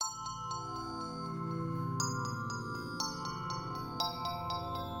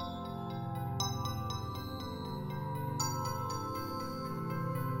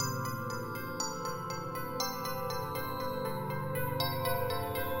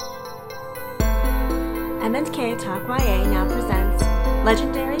M&K Talk YA now presents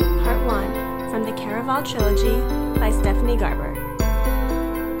Legendary Part 1 from the Caraval Trilogy by Stephanie Garber.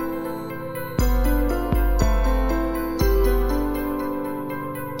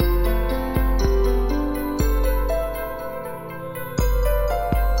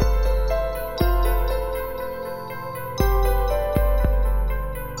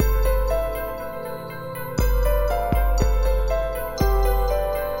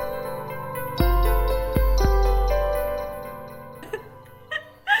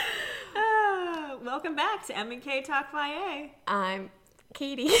 Welcome back to M&K Talk YA. I'm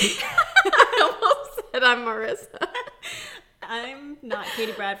Katie. I almost said I'm Marissa. I'm not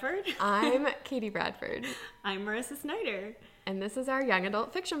Katie Bradford. I'm Katie Bradford. I'm Marissa Snyder. And this is our young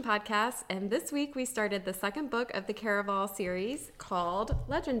adult fiction podcast. And this week we started the second book of the Caraval series called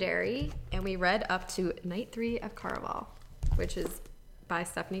Legendary. And we read up to Night 3 of Caraval, which is by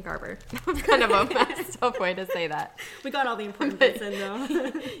Stephanie Garber. That's kind of a messed up way to say that. We got all the important bits in,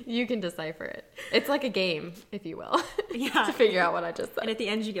 though. You can decipher it. It's like a game, if you will, Yeah. to figure out what I just said. And at the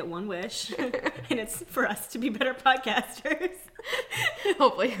end, you get one wish, and it's for us to be better podcasters.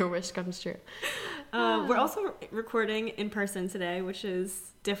 Hopefully your wish comes true. We're also recording in person today, which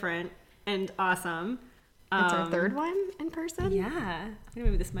is different and awesome. It's our third one in person? Yeah. I'm going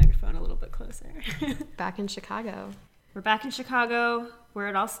to move this microphone a little bit closer. Back in Chicago. We're back in Chicago, where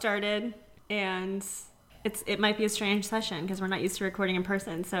it all started, and it might be a strange session because we're not used to recording in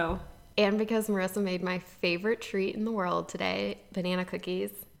person, so... And because Marissa made my favorite treat in the world today, banana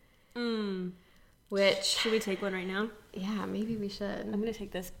cookies. Which... Should we take one right now? Yeah, maybe we should. I'm going to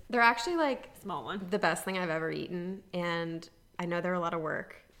take this They're actually like small one. the best thing I've ever eaten, and I know they're a lot of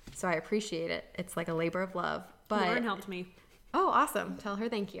work, so I appreciate it. It's like a labor of love. But Lauren helped me. Oh, awesome. Tell her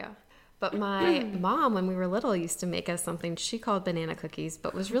thank you. But my mom, when we were little, used to make us something she called banana cookies,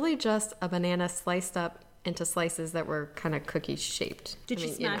 but was really just a banana sliced up into slices that were kind of cookie shaped. Did you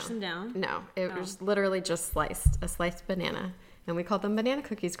smash them down? No, it was literally just a sliced banana. And we called them banana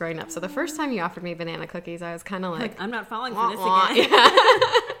cookies growing up. So the first time you offered me banana cookies, I was kind of like, I'm not falling wah, for this wah. again.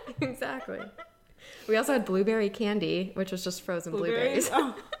 Yeah. Exactly. We also had blueberry candy, which was just frozen blueberries.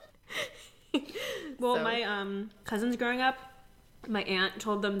 Oh. Well, So- my cousins growing up, my aunt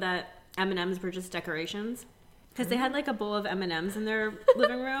told them that M&Ms were just decorations. Because they had like a bowl of M&Ms in their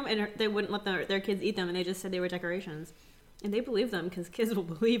living room, and they wouldn't let their kids eat them, and they just said they were decorations. And they believed them, because kids will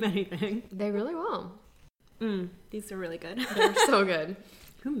believe anything. They really will. These are really good. They're so good.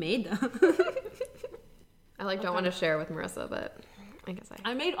 Who made them? I don't want to share with Marissa, but I guess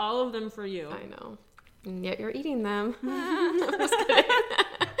I made all of them for you. I know. And yet you're eating them.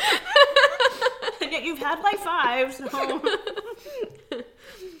 And yet you've had like 5, so...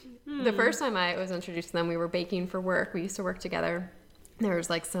 The first time I was introduced to them, we were baking for work. We used to work together. There was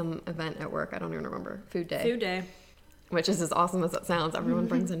like some event at work. I don't even remember. Food day. Food day. Which is as awesome as it sounds. Everyone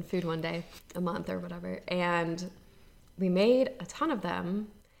brings in food one day, a month or whatever. And we made a ton of them.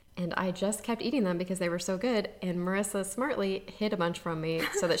 And I just kept eating them because they were so good. And Marissa smartly hid a bunch from me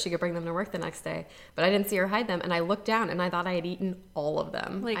so that she could bring them to work the next day. But I didn't see her hide them. And I looked down and I thought I had eaten all of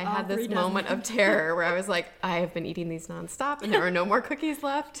them. Like I all had this 3 dozen. moment of terror where I was like, I have been eating these nonstop and there are no more cookies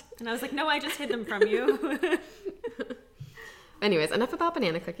left. And I was like, no, I just hid them from you. Anyways, enough about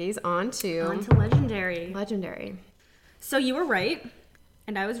banana cookies. On to Legendary. Legendary. So you were right,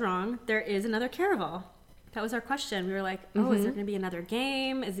 and I was wrong. There is another Caraval. That was our question. We were like, oh, is there going to be another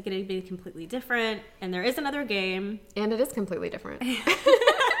game? Is it going to be completely different? And there is another game. And it is completely different.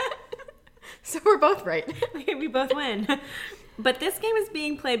 So we're both right. We both win. But this game is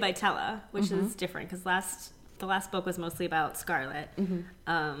being played by Tella, which is different because the last book was mostly about Scarlet. And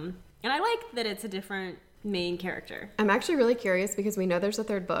I like that it's a different main character. I'm actually really curious because we know there's a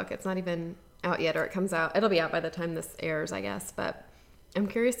third book. It's not even out yet, or it comes out. It'll be out by the time this airs, I guess. But I'm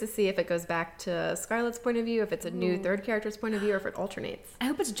curious to see if it goes back to Scarlet's point of view, if it's a new third character's point of view, or if it alternates. I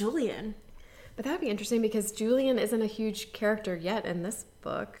hope it's Julian. But that would be interesting because Julian isn't a huge character yet in this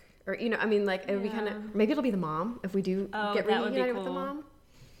book. Or, it would be kind of, maybe it'll be the mom if we do get that would be reunited with the cool. mom.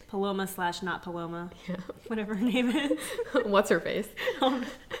 Paloma / not Paloma. Yeah. Whatever her name is. What's her face?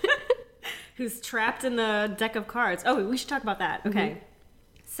 Who's trapped in the deck of cards. Oh, we should talk about that. Okay.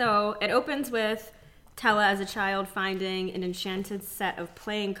 So it opens with Tella as a child finding an enchanted set of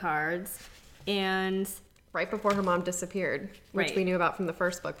playing cards, and Right before her mom disappeared, which Right. we knew about from the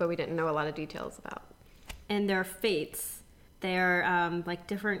first book, but we didn't know a lot of details about. their fates. They're like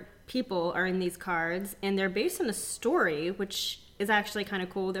different people are in these cards, and they're based on a story, which is actually kind of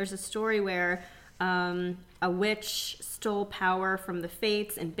cool. There's a story where a witch stole power from the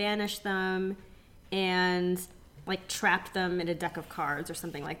fates and banished them, and like trapped them in a deck of cards or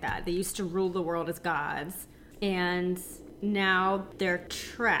something like that. They used to rule the world as gods, and now they're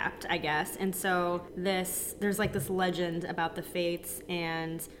trapped, I guess. And so there's like this legend about the Fates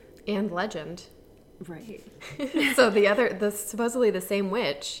and legend. right. So supposedly the same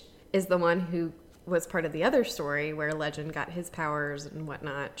witch is the one who was part of the other story where Legend got his powers and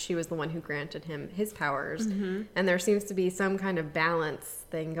whatnot. She was the one who granted him his powers. Mm-hmm. And there seems to be some kind of balance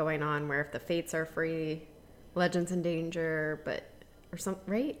thing going on where if the Fates are free, Legend's in danger,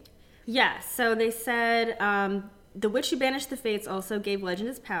 right? Yeah, so they said the witch who banished the Fates also gave Legend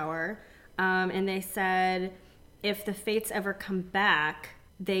his power. And they said if the Fates ever come back,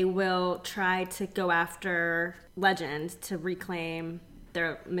 they will try to go after Legend to reclaim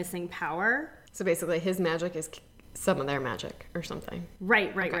their missing power. So basically his magic is some of their magic or something.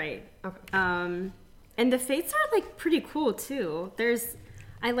 Right. Okay. And the Fates are like pretty cool too.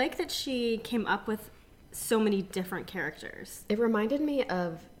 I like that she came up with so many different characters. It reminded me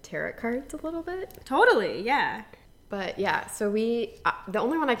of tarot cards a little bit. Totally, yeah. But yeah, so the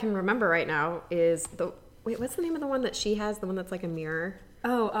only one I can remember right now is what's the name of the one that she has? The one that's like a mirror?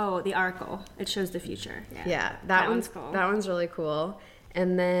 Oh, the Oracle. It shows the future. Yeah, that one's cool. That one's really cool.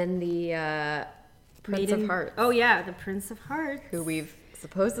 And then the Prince of Hearts. Oh yeah, the Prince of Hearts. Who we've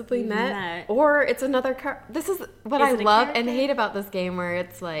supposedly met. Or it's another card. This is what I love and hate about this game, where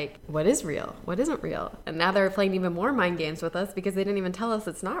it's like, what is real? What isn't real? And now they're playing even more mind games with us because they didn't even tell us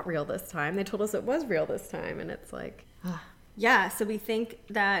it's not real this time. They told us it was real this time. And it's like... Yeah, so we think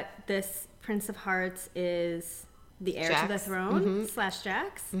that this Prince of Hearts is the heir to the throne /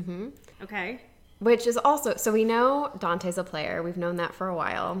 Jax. Mm-hmm. Okay. Which is also... So we know Dante's a player. We've known that for a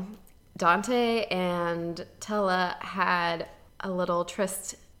while. Dante and Tella had a little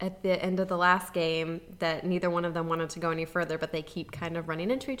tryst at the end of the last game that neither one of them wanted to go any further, but they keep kind of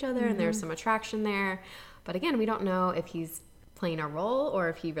running into each other, and there's some attraction there. But again, we don't know if he's playing a role or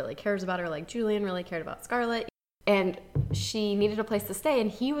if he really cares about her like Julian really cared about Scarlet. And she needed a place to stay,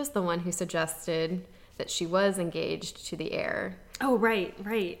 and he was the one who suggested that she was engaged to the heir. Oh,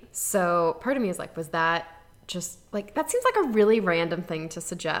 right. So part of me is like, was that just like, that seems like a really random thing to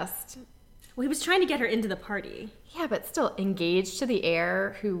suggest. Well, he was trying to get her into the party. Yeah, but still, engaged to the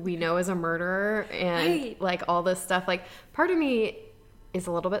heir who we know is a murderer and like all this stuff. Like, part of me is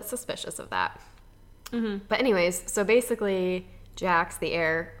a little bit suspicious of that. Mm-hmm. But anyways, so basically, Jax, the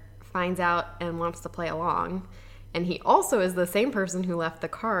heir, finds out and wants to play along. And he also is the same person who left the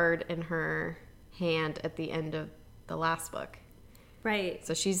card in her hand at the end of the last book. Right.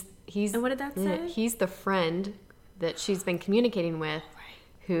 So he's... And what did that say? He's the friend that she's been communicating with,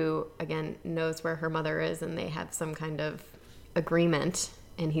 who, again, knows where her mother is, and they have some kind of agreement,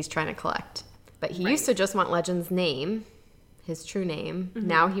 and he's trying to collect. But he used to just want Legend's name, his true name. Mm-hmm.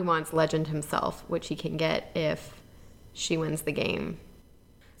 Now he wants Legend himself, which he can get if she wins the game.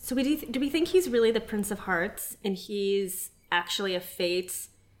 So do we think he's really the Prince of Hearts, and he's actually a Fate,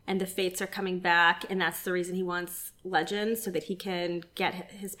 and the Fates are coming back, and that's the reason he wants Legend, so that he can get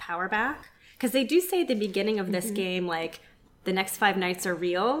his power back? Because they do say at the beginning of this game, like, the next 5 nights are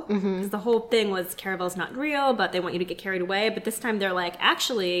real. Because the whole thing was Caravel's not real, but they want you to get carried away. But this time they're like,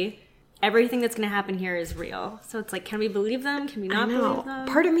 actually, everything that's going to happen here is real. So it's like, can we believe them? Can we not believe them?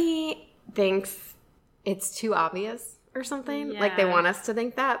 Part of me thinks it's too obvious or something. Yeah. Like, they want us to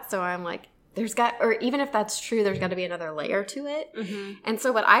think that. So I'm like, or even if that's true, there's got to be another layer to it. Mm-hmm. And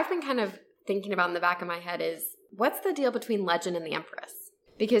so what I've been kind of thinking about in the back of my head is, what's the deal between Legend and the Empress?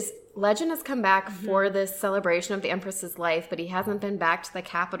 Because Legend has come back for this celebration of the Empress's life, but he hasn't been back to the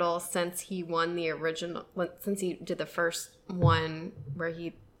capital since he won since he did the first one where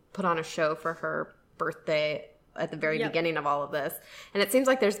he put on a show for her birthday at the very beginning of all of this. And it seems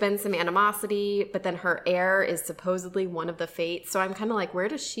like there's been some animosity, but then her heir is supposedly one of the Fates. So I'm kind of like, where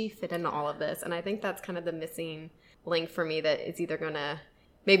does she fit into all of this? And I think that's kind of the missing link for me, that it's either going to,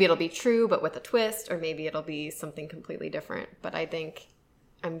 maybe it'll be true, but with a twist, or maybe it'll be something completely different. But I think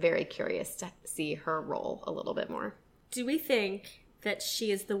I'm very curious to see her role a little bit more. Do we think that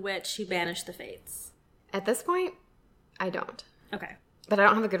she is the witch who banished the Fates? At this point, I don't. Okay. But I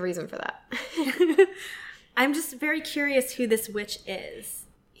don't have a good reason for that. I'm just very curious who this witch is.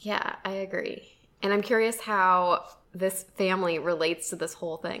 Yeah, I agree. And I'm curious how this family relates to this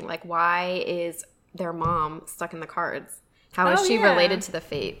whole thing. Like, why is their mom stuck in the cards? How is she related to the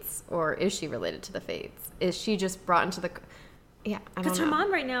Fates? Or is she related to the Fates? Is she just brought into the... Yeah, I don't know. Because her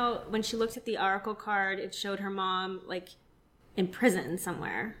mom right now, when she looked at the Oracle card, it showed her mom, like, in prison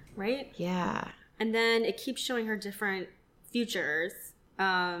somewhere, right? Yeah. And then it keeps showing her different futures.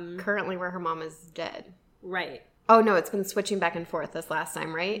 Currently where her mom is dead. Right. Oh, no, it's been switching back and forth this last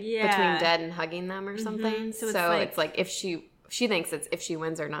time, right? Yeah. Between dead and hugging them or something. So So, it's it's like if she thinks it's if she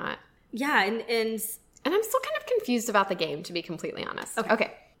wins or not. Yeah, and And I'm still kind of confused about the game, to be completely honest.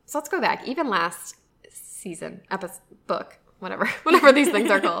 Okay. So let's go back. Even last season, book, whatever these things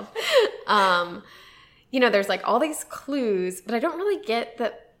are called. There's like all these clues, but I don't really get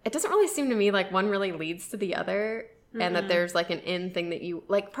that. It doesn't really seem to me like one really leads to the other, and that there's like an end thing that you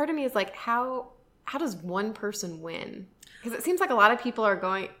like. Part of me is like, how does one person win? Because it seems like a lot of people are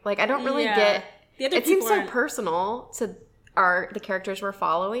going. Like, I don't really get. The other it seems so aren't- personal to the characters we're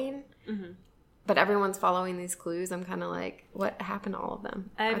following. But everyone's following these clues. I'm kind of like, what happened to all of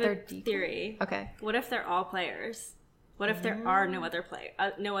them? I have Are there a theory. Okay. What if they're all players? What if there are no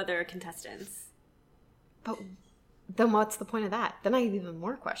other contestants? But then what's the point of that? Then I have even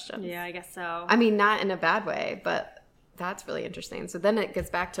more questions. Yeah, I guess so. I mean, not in a bad way, but that's really interesting. So then it gets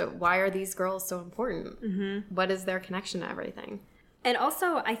back to, why are these girls so important? What is their connection to everything? And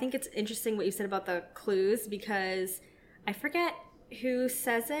also, I think it's interesting what you said about the clues, because I forget who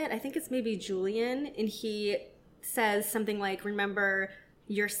says it. I think it's maybe Julian, and he says something like, remember,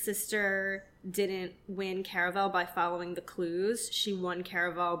 your sister didn't win Caraval by following the clues. She won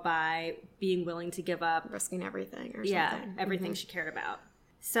Caraval by being willing to give up Risking everything or something. everything she cared about.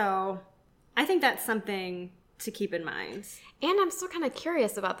 So I think that's something to keep in mind. And I'm still kind of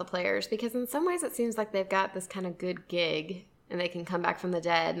curious about the players, because in some ways it seems like they've got this kind of good gig and they can come back from the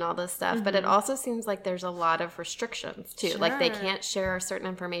dead and all this stuff. But it also seems like there's a lot of restrictions too. Like they can't share certain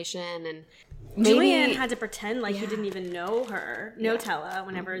information, and maybe Julian had to pretend like he didn't even know Tella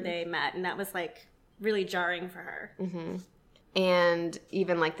whenever they met, and that was like really jarring for her. And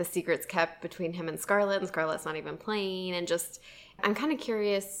even like the secrets kept between him and Scarlett's not even playing. And just, I'm kind of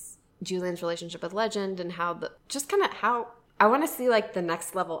curious Julian's relationship with Legend and how I want to see like the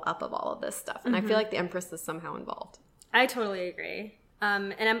next level up of all of this stuff. And I feel like the Empress is somehow involved. I totally agree.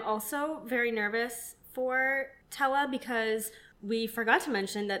 And I'm also very nervous for Tella, because we forgot to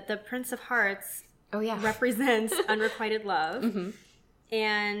mention that the Prince of Hearts represents unrequited love.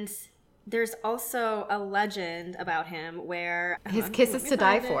 And there's also a legend about him where His kiss is to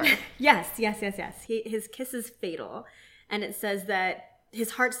die for. Yes. His kiss is fatal. And it says that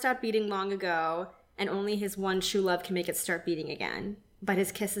his heart stopped beating long ago, and only his one true love can make it start beating again. But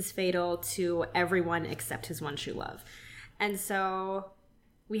his kiss is fatal to everyone except his one true love. And so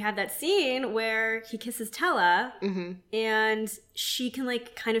we have that scene where he kisses Tella, and she can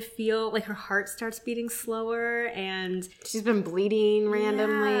like kind of feel like her heart starts beating slower, and She's been bleeding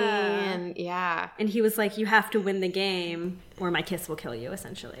randomly, Yeah. and and he was like, you have to win the game or my kiss will kill you,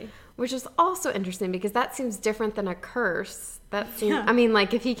 essentially. which is also interesting because that seems different than a curse. That seems, I mean,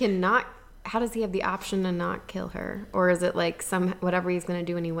 like if he can not, how does he have the option to not kill her? Or is it like whatever he's going to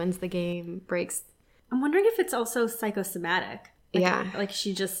do when he wins the game breaks? I'm wondering if it's also psychosomatic. Like, Like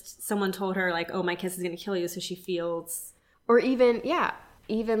someone told her like, oh, my kiss is going to kill you. So she feels. Or even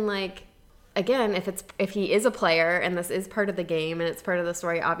like, again, if he is a player and this is part of the game and it's part of the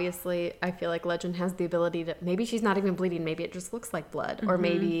story, obviously I feel like Legend has the ability to, maybe she's not even bleeding, maybe it just looks like blood, or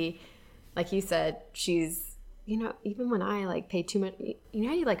maybe, like you said, she's, even when I like pay too much,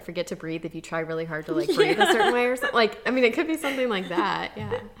 how you like forget to breathe if you try really hard to like breathe a certain way or something. Like, I mean, it could be something like that.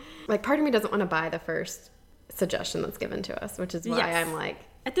 Yeah. Like part of me doesn't want to buy the first suggestion that's given to us, which is why I'm like,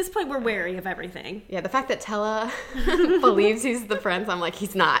 at this point, we're wary of everything. yeah, the fact that Tella believes he's the prince, I'm like,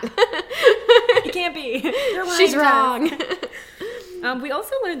 he's not. He can't be. You're lying, She's Tess. wrong. We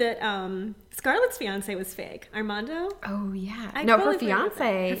also learned that Scarlett's fiance was fake. Armando? Oh, yeah. I No, totally her forgot about that.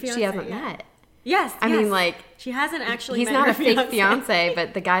 fiance, Her she fiance, hasn't yeah. met. Yes. I mean, like, she hasn't actually he's met not her a fake fiance,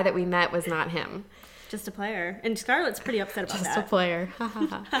 but the guy that we met was not him. Just a player. And Scarlett's pretty upset about Just a that. player.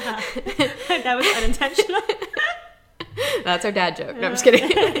 That was unintentional. That's our dad joke. No, I'm just kidding.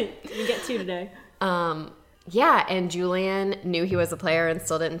 You get two today. Yeah, and Julian knew he was a player and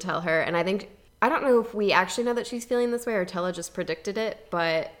still didn't tell her. And I don't know if we actually know that she's feeling this way or Tella just predicted it,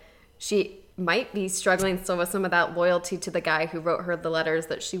 but she might be struggling still with some of that loyalty to the guy who wrote her the letters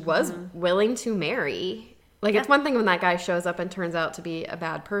that she was willing to marry. Like, it's one thing when that guy shows up and turns out to be a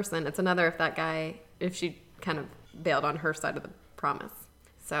bad person. It's another if she kind of bailed on her side of the promise.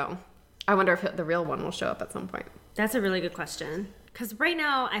 So I wonder if the real one will show up at some point. That's a really good question. Because right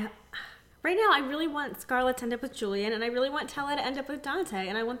now, I really want Scarlett to end up with Julian, and I really want Tella to end up with Dante,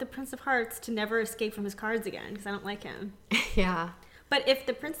 and I want the Prince of Hearts to never escape from his cards again, because I don't like him. Yeah. But if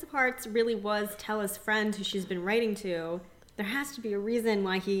the Prince of Hearts really was Tella's friend who she's been writing to, there has to be a reason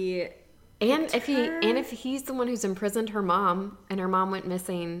why he... And if he's the one who's imprisoned her mom, and her mom went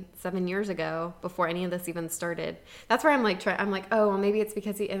missing 7 years ago before any of this even started, that's where I'm like, oh, well, maybe it's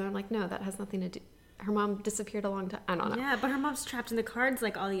because and I'm like, no, that has nothing to do. her mom disappeared a long time. I don't know. Yeah, but her mom's trapped in the cards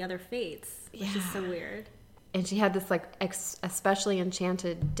like all the other fates, which is so weird. And she had this like especially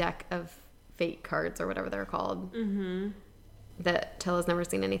enchanted deck of fate cards or whatever they're called. Mm-hmm. That Tella's never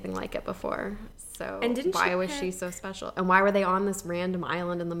seen anything like it before. So why was she so special? And why were they on this random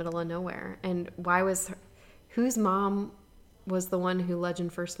island in the middle of nowhere? And why was whose mom was the one who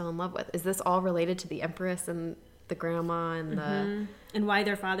Legend first fell in love with? Is this all related to the Empress and the grandma and the and why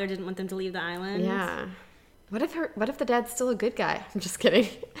their father didn't want them to leave the island? Yeah. What if the dad's still a good guy? I'm just kidding.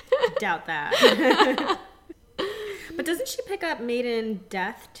 Doubt that. But doesn't she pick up Maiden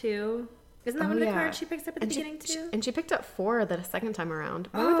Death too? Isn't that one of the cards she picks up at the beginning too? And she picked up 4 the second time around.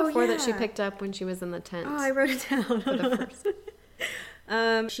 What were the 4 that she picked up when she was in the tent? Oh, I wrote it down. For the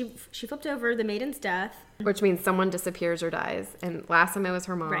first. She flipped over the Maiden's Death, which means someone disappears or dies. And last time it was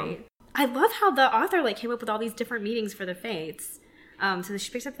her mom. Right. I love how the author like came up with all these different meanings for the fates. So she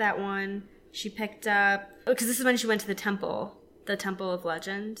picked up that one. She picked up because this is when she went to the Temple of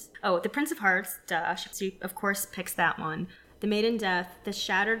Legend. Oh, the Prince of Hearts. Duh. She of course picks that one. The Maiden Death, the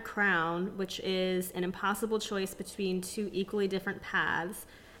Shattered Crown, which is an impossible choice between 2 equally different paths,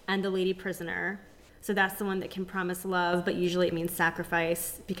 and the Lady Prisoner. So that's the one that can promise love, but usually it means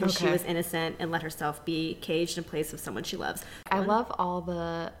sacrifice because she was innocent and let herself be caged in place of someone she loves. I love all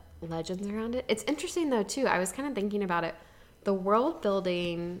the legends around it. It's interesting though too. I was kind of thinking about it. The world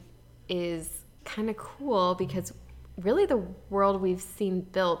building is kind of cool because really the world we've seen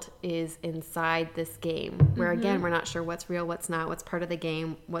built is inside this game where again we're not sure what's real, what's not, what's part of the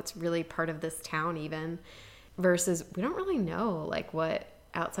game, what's really part of this town even, versus we don't really know like what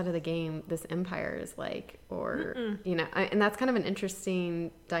outside of the game this empire is like, or you know, and that's kind of an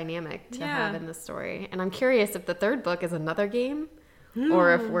interesting dynamic to have in this story. And I'm curious if the 3rd book is another game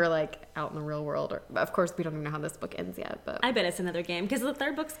or if we're like out in the real world, or of course we don't even know how this book ends yet, but I bet it's another game because the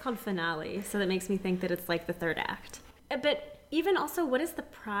 3rd book's called Finale, so that makes me think that it's like the 3rd act. But even also, what is the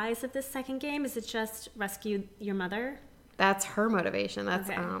prize of this 2nd game? Is it just rescue your mother? That's her motivation. That's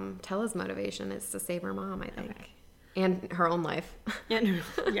Tella's motivation is to save her mom, I think, and her own life.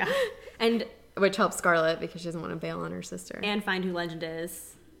 And which helps Scarlet because she doesn't want to bail on her sister and find who Legend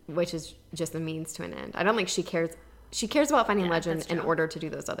is, which is just a means to an end. I don't think she cares. She cares about finding Legend in order to do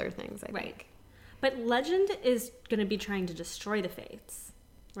those other things, I think. But Legend is going to be trying to destroy the Fates,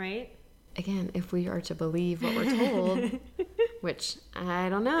 right? Again, if we are to believe what we're told, which I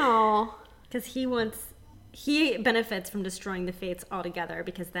don't know. Because he benefits from destroying the Fates altogether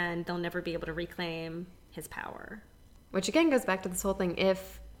because then they'll never be able to reclaim his power. Which again goes back to this whole thing.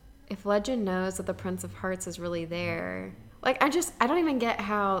 If Legend knows that the Prince of Hearts is really there, like I don't even get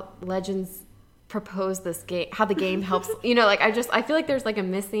how Legend's propose this game, how the game helps, you know, like I feel like there's like a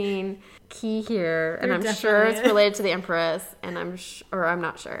missing key here, and I'm sure it's related to the Empress, and I'm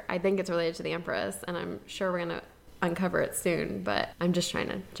not sure. I think it's related to the Empress, and I'm sure we're gonna uncover it soon, but I'm just trying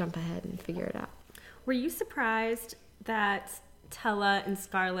to jump ahead and figure it out. Were you surprised that Tella and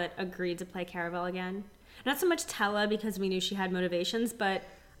Scarlet agreed to play Caravel again? Not so much Tella because we knew she had motivations, but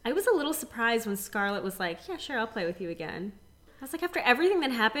I was a little surprised when Scarlet was like, yeah, sure, I'll play with you again. I was like, after everything that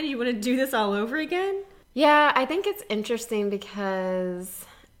happened, you want to do this all over again? Yeah, I think it's interesting because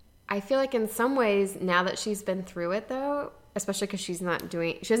I feel like in some ways, now that she's been through it though, especially because she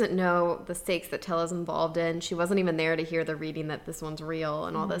doesn't know the stakes that Tella's involved in. She wasn't even there to hear the reading that this one's real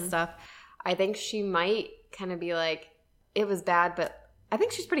and all this stuff. I think she might kind of be like, it was bad, but I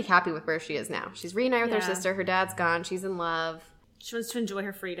think she's pretty happy with where she is now. She's reunited with her sister. Her dad's gone. She's in love. She wants to enjoy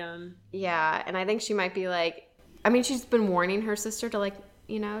her freedom. Yeah, and I think she might be like, I mean, she's been warning her sister to like,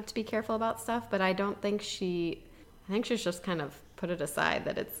 you know, to be careful about stuff, but I think she's just kind of put it aside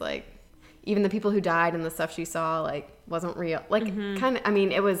that it's like, even the people who died and the stuff she saw, like, wasn't real. Like, kind of, I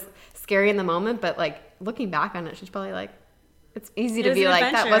mean, it was scary in the moment, but like, looking back on it, she's probably like, it's easy to be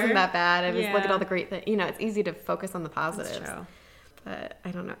like, that wasn't that bad. It was, look at all the great things. You know, it's easy to focus on the positives. That's true. But I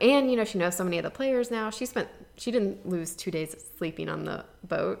don't know. And, you know, she knows so many of the players now. She didn't lose 2 days sleeping on the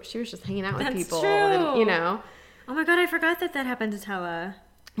boat. She was just hanging out with people. True. And, you know. Oh my God, I forgot that happened to Tella.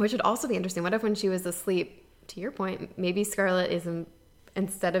 Which would also be interesting. What if when she was asleep, to your point, maybe Scarlet isn't,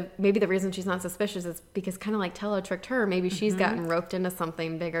 maybe the reason she's not suspicious is because kind of like Tella tricked her, maybe she's gotten roped into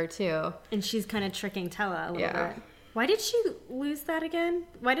something bigger too. And she's kind of tricking Tella a little bit. Why did she lose that again?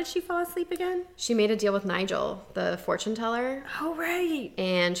 Why did she fall asleep again? She made a deal with Nigel, the fortune teller. Oh, right.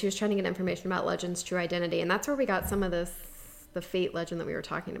 And she was trying to get information about Legend's true identity. And that's where we got some of this, the fate legend that we were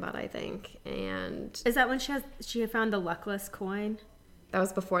talking about, I think. And is that when she had found the luckless coin? That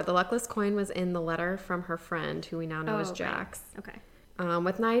was before. The luckless coin was in the letter from her friend, who we now know as Jax. Okay.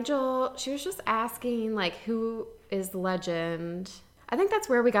 With Nigel, she was just asking, like, who is Legend? I think that's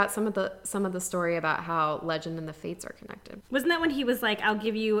where we got some of the story about how legend and the fates are connected. Wasn't that when he was like,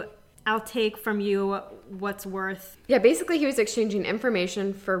 I'll take from you what's worth... Yeah, basically he was exchanging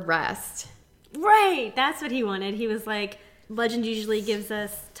information for rest. Right, that's what he wanted. He was like, legend usually gives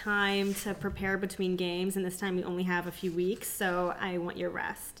us time to prepare between games, and this time we only have a few weeks, so I want your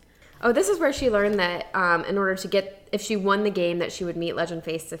rest. Oh, this is where she learned that in order to get, if she won the game, that she would meet Legend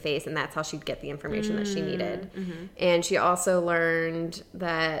face to face, and that's how she'd get the information that she needed. Mm-hmm. And she also learned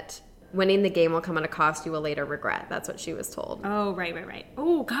that winning the game will come at a cost you will later regret. That's what she was told. Oh, right.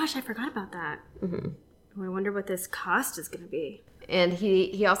 Oh, gosh, I forgot about that. Mm-hmm. Oh, I wonder what this cost is going to be. And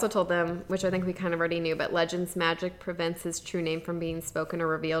he also told them, which I think we kind of already knew, but Legend's magic prevents his true name from being spoken or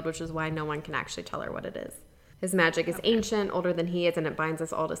revealed, which is why no one can actually tell her what it is. His magic is ancient, older than he is, and it binds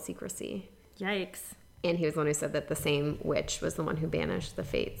us all to secrecy. Yikes. And he was the one who said that the same witch was the one who banished the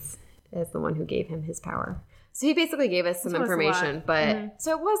fates, as the one who gave him his power. So he basically gave us some information, but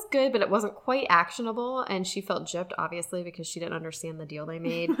so it was good, but it wasn't quite actionable, and she felt gypped, obviously, because she didn't understand the deal they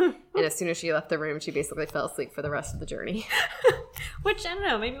made. And as soon as she left the room, she basically fell asleep for the rest of the journey. Which, I don't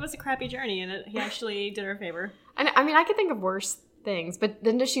know, maybe it was a crappy journey, and he actually did her a favor. I mean, I could think of worse things, but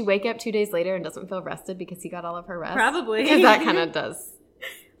then does she wake up 2 days later and doesn't feel rested because he got all of her rest? Probably. Because that kind of does.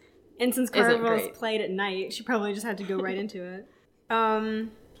 And since Carnival's played at night, she probably just had to go right into it.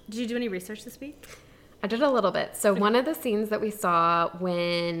 Did you do any research this week? I did a little bit. So one of the scenes that we saw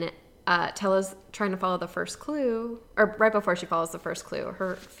when Tella's trying to follow the first clue, or right before she follows the first clue,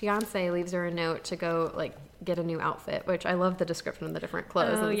 her fiance leaves her a note to go like get a new outfit, which I love the description of the different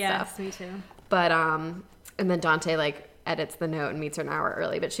clothes and stuff. Me too. But and then Dante like edits the note and meets her an hour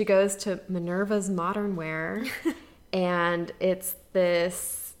early, but she goes to Minerva's Modern Wear and it's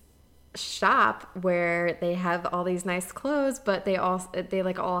this shop where they have all these nice clothes, but they all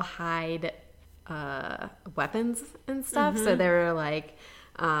hide weapons and stuff. Mm-hmm. So there are like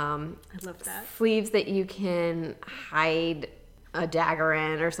I love that. Sleeves that you can hide a dagger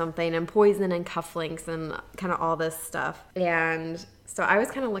in or something, and poison and cufflinks and kind of all this stuff. And so I was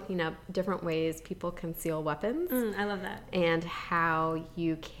kind of looking up different ways people conceal weapons. I love that. And how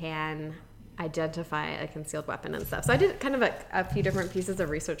you can identify a concealed weapon and stuff. So I did kind of a few different pieces of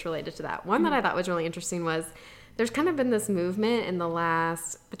research related to that. One that I thought was really interesting was there's kind of been this movement in the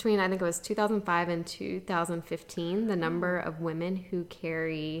last, between I think it was 2005 and 2015, the number of women who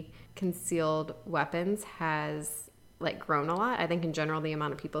carry concealed weapons has like grown a lot. I think in general the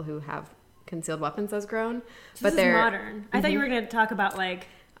amount of people who have concealed weapons has grown. So but they're modern. I thought you were going to talk about like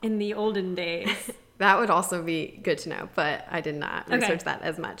in the olden days. That would also be good to know, but I did not research that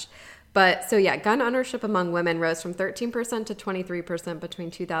as much. But so yeah, gun ownership among women rose from 13% to 23%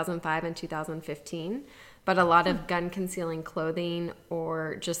 between 2005 and 2015. But a lot of gun concealing clothing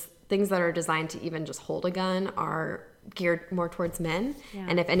or just things that are designed to even just hold a gun are geared more towards men. Yeah.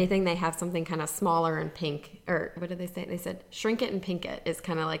 And if anything, they have something kind of smaller and pink, or what did they say? They said shrink it and pink it is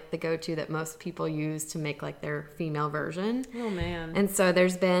kind of like the go-to that most people use to make like their female version. Oh man. And so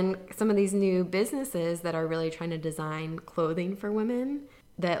there's been some of these new businesses that are really trying to design clothing for women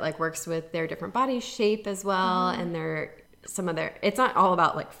that like works with their different body shape as well. And it's not all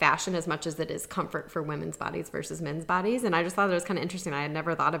about like fashion as much as it is comfort for women's bodies versus men's bodies. And I just thought it was kind of interesting. I had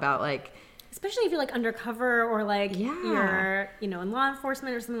never thought about like, especially if you're like undercover or like you're, in law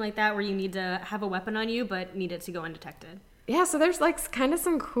enforcement or something like that, where you need to have a weapon on you, but need it to go undetected. Yeah. So there's like kind of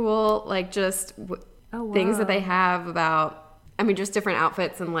some cool, like just things that they have about, just different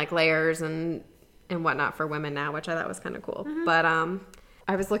outfits and like layers and whatnot for women now, which I thought was kind of cool. Mm-hmm. But,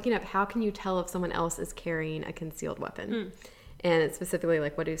 I was looking up how can you tell if someone else is carrying a concealed weapon, and it's specifically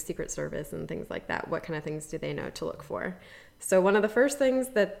like what do Secret Service and things like that, what kind of things do they know to look for? So one of the first things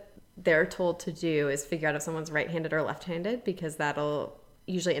that they're told to do is figure out if someone's right-handed or left-handed, because that'll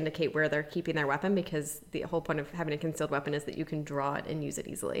usually indicate where they're keeping their weapon, because the whole point of having a concealed weapon is that you can draw it and use it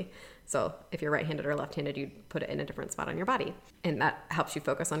easily. So if you're right-handed or left-handed, you put it in a different spot on your body, and that helps you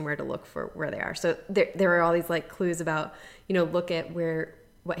focus on where to look for where they are. So there are all these like clues about, look at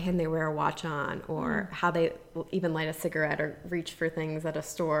what hand they wear a watch on, or how they even light a cigarette or reach for things at a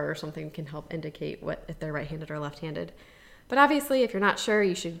store or something can help indicate if they're right-handed or left-handed. But obviously, if you're not sure,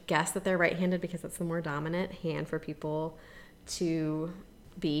 you should guess that they're right-handed, because that's the more dominant hand for people to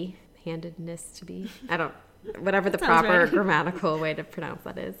be, handedness to be. Whatever the proper grammatical way to pronounce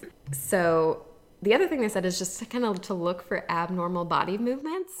that is. So the other thing they said is just to look for abnormal body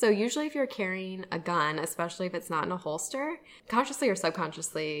movements. So usually if you're carrying a gun, especially if it's not in a holster, consciously or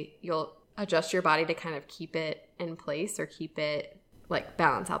subconsciously, you'll adjust your body to kind of keep it in place or keep it like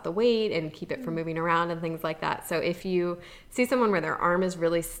balance out the weight and keep it from moving around and things like that. So if you see someone where their arm is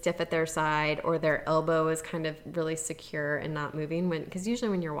really stiff at their side or their elbow is kind of really secure and not moving, because usually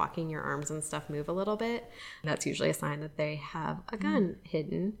when you're walking, your arms and stuff move a little bit, that's usually a sign that they have a gun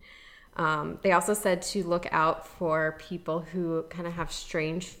hidden. They also said to look out for people who kind of have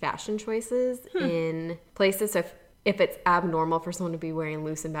strange fashion choices in places. So if it's abnormal for someone to be wearing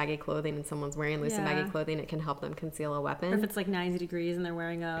loose and baggy clothing and someone's wearing loose and baggy clothing, it can help them conceal a weapon. Or if it's like 90 degrees and they're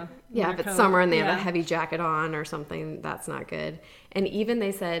wearing a if it's coat. summer and they have a heavy jacket on or something, that's not good. And even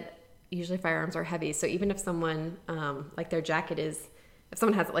they said usually firearms are heavy. So even if someone, like their jacket is, if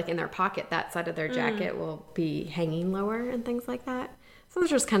someone has it like in their pocket, that side of their jacket will be hanging lower and things like that. So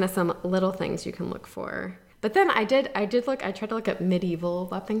those are just kind of some little things you can look for. But then I tried to look at medieval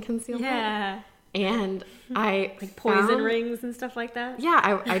weapon concealment. Yeah. And I like poison found, rings and stuff like that.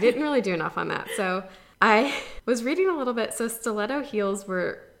 Yeah, I didn't really do enough on that. So I was reading a little bit. So stiletto heels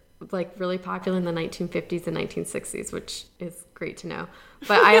were like really popular in the 1950s and 1960s, which is great to know.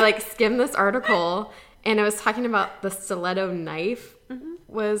 But I like skimmed this article and it was talking about the stiletto knife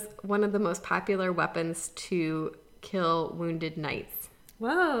was one of the most popular weapons to kill wounded knights.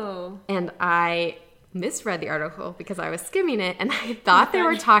 Whoa. And I misread the article because I was skimming it and I thought they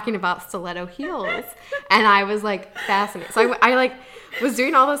were talking about stiletto heels and I was like fascinated. So I like was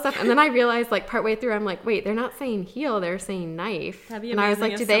doing all this stuff and then I realized like partway through I'm like, wait, they're not saying heel, they're saying knife. And I was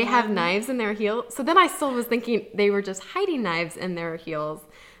like, do they have knives in their heels? So then I still was thinking they were just hiding knives in their heels,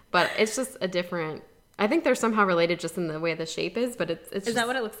 but it's just a different, I think they're somehow related just in the way the shape is, but it's is that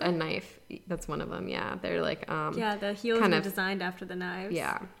what it looks like? A knife. That's one of them. Yeah. They're like, yeah, the heels are designed after the knives.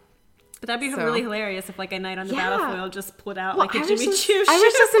 Yeah. But that'd be really hilarious if, like, a knight on the battlefield just pulled out, like, a Jimmy Choo shoe. I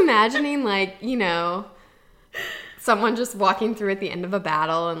was just imagining, like, you know, someone just walking through at the end of a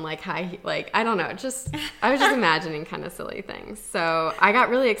battle and, like, I don't know. I was just imagining kind of silly things. So I got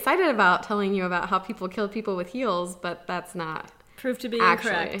really excited about telling you about how people kill people with heels, but that's not proved to be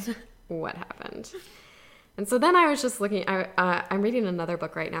actually incorrect. What happened. And so then I was just looking, I'm reading another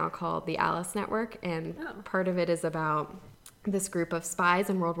book right now called The Alice Network, and part of it is about this group of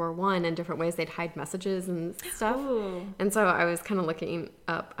spies in World War I and different ways they'd hide messages and stuff. Ooh. And so I was kind of looking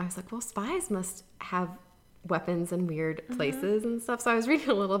up, I was like, well, spies must have weapons in weird places and stuff. So I was reading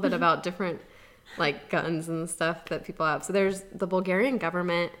a little bit about different like guns and stuff that people have. So there's the Bulgarian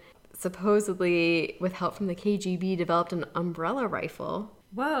government supposedly with help from the KGB developed an umbrella rifle.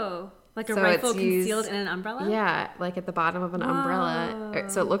 Whoa. Like a rifle concealed in an umbrella? Yeah, like at the bottom of an umbrella.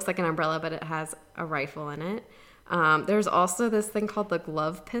 So it looks like an umbrella, but it has a rifle in it. There's also this thing called the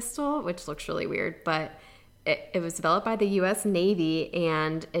glove pistol, which looks really weird, but it was developed by the U.S. Navy,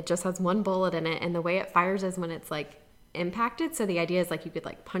 and it just has one bullet in it, and the way it fires is when it's, like, impacted. So the idea is, like, you could,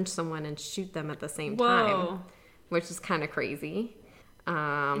 like, punch someone and shoot them at the same time, which is kind of crazy.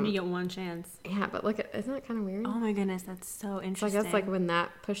 And you get one chance. Yeah, but look, isn't that kind of weird? Oh, my goodness, that's so interesting. So I guess, like, when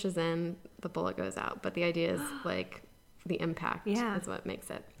that pushes in, the bullet goes out, but the idea is, like, the impact is what makes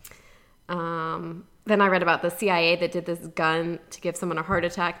it. Then I read about the CIA that did this gun to give someone a heart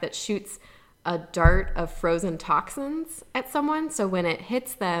attack that shoots a dart of frozen toxins at someone. So when it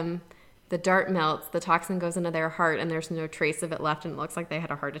hits them, the dart melts, the toxin goes into their heart, and there's no trace of it left, and it looks like they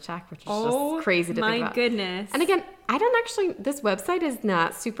had a heart attack, which is just crazy to think about. My goodness. And again, I don't actually, this website is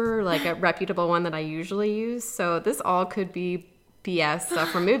not super, like, a reputable one that I usually use, so this all could be BS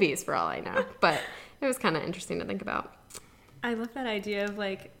stuff from movies for all I know. But it was kind of interesting to think about. I love that idea of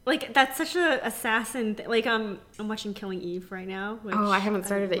like that's such a assassin like I'm watching Killing Eve right now. Which I haven't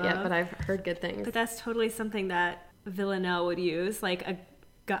started it yet, but I've heard good things. But that's totally something that Villanelle would use, like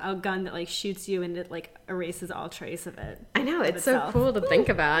a gun that like shoots you and it like erases all trace of it. I know, it's so cool to think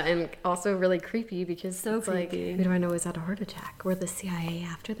about, and also really creepy because it's creepy. Like, who do I know has had a heart attack? Were the CIA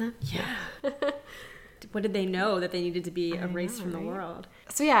after them? Yeah. What did they know that they needed to be erased from the world?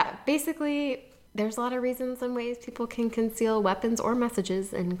 So yeah, basically, there's a lot of reasons and ways people can conceal weapons or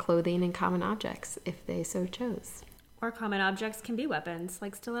messages in clothing and common objects if they so chose. Or common objects can be weapons,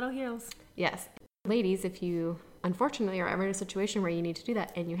 like stiletto heels. Yes. Ladies, if you unfortunately are ever in a situation where you need to do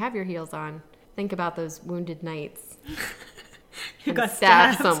that and you have your heels on, think about those wounded knights who got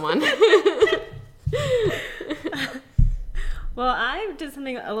stabbed someone. Well, I did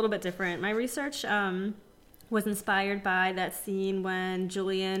something a little bit different. My research was inspired by that scene when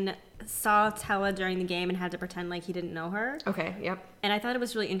Julian saw Tella during the game and had to pretend like he didn't know her. Okay, yep. And I thought it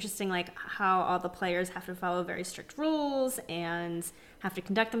was really interesting, like, how all the players have to follow very strict rules and have to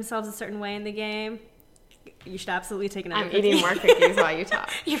conduct themselves a certain way in the game. You should absolutely take another I'm eating more cookies while you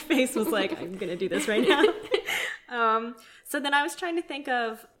talk. Your face was like, I'm going to do this right now. So then I was trying to think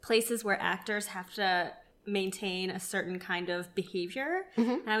of places where actors have to maintain a certain kind of behavior.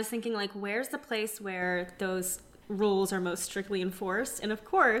 And I was thinking, like, where's the place where those rules are most strictly enforced? And of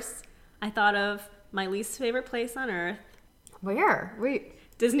course, I thought of my least favorite place on earth. Where? Wait.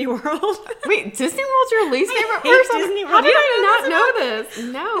 Disney World. Wait, Disney World's your least favorite hate person? Disney World. How did You I don't not know this?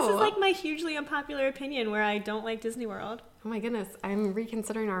 No. This is like my hugely unpopular opinion where I don't like Disney World. Oh my goodness, I'm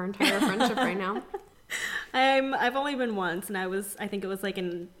reconsidering our entire friendship right now. I've only been once, and I think it was like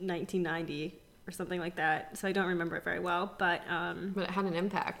in 1990 or something like that. So I don't remember it very well, but But it had an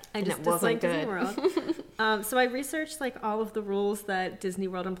impact. I and just it wasn't dislike good. Disney World. So I researched like all of the rules that Disney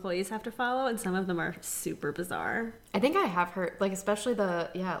World employees have to follow, and some of them are super bizarre. I think I have heard, like, especially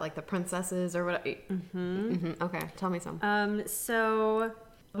the princesses or whatever. Okay, tell me some. So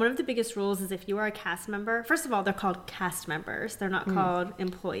one of the biggest rules is if you are a cast member, first of all, they're called cast members. They're not called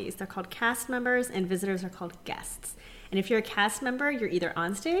employees. They're called cast members, and visitors are called guests. And if you're a cast member, you're either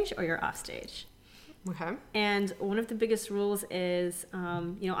on stage or you're off stage. Okay. And one of the biggest rules is,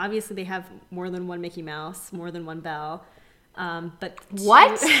 obviously they have more than one Mickey Mouse, more than one Belle. But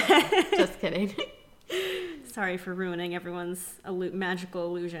What? Just kidding. Sorry for ruining everyone's magical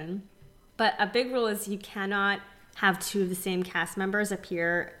illusion. But a big rule is you cannot have two of the same cast members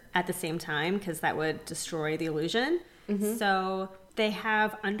appear at the same time because that would destroy the illusion. So they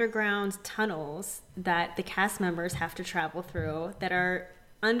have underground tunnels that the cast members have to travel through that are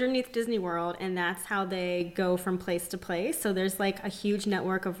underneath Disney World, and that's how they go from place to place. So there's like a huge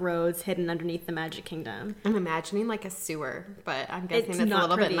network of roads hidden underneath the Magic Kingdom. I'm imagining like a sewer, but I'm guessing it's a not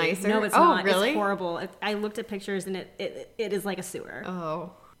little pretty. bit nicer. No, it's oh, not. Really? It's horrible. I looked at pictures, and it is like a sewer.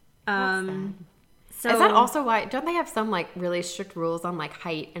 Oh. So Is that also why, don't they have some like really strict rules on like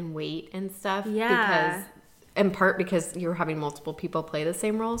height and weight and stuff? Yeah. Because, in part because you're having multiple people play the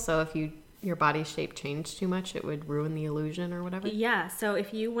same role, so if your body shape changed too much, it would ruin the illusion or whatever? Yeah, so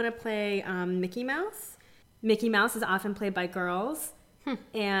if you want to play Mickey Mouse is often played by girls,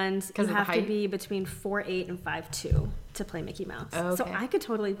 and you have to be between 4'8" and 5'2" to play Mickey Mouse. Okay. So I could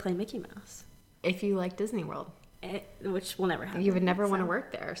totally play Mickey Mouse. If you like Disney World. Which will never happen. You would never want to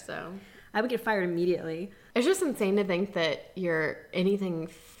work there, so... I would get fired immediately. It's just insane to think that anything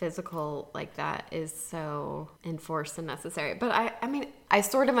physical like that is so enforced and necessary. But I mean, I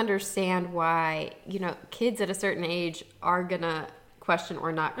sort of understand why, kids at a certain age are gonna question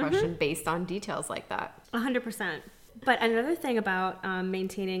or not question based on details like that. 100%. But another thing about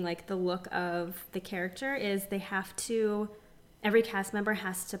maintaining like the look of the character is every cast member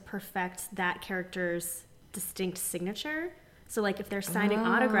has to perfect that character's distinct signature. So, like, if they're signing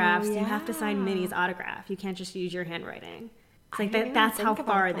autographs, you have to sign Minnie's autograph. You can't just use your handwriting. It's like that's how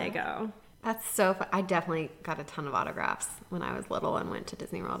far they go. That's so fun. I definitely got a ton of autographs when I was little and went to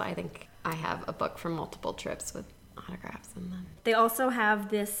Disney World. I think I have a book from multiple trips with autographs in them. They also have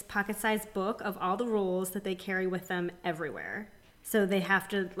this pocket-sized book of all the rules that they carry with them everywhere. So they have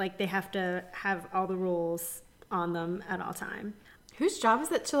to have all the rules on them at all time. Whose job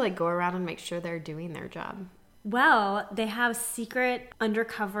is it to, like, go around and make sure they're doing their job? Well, they have secret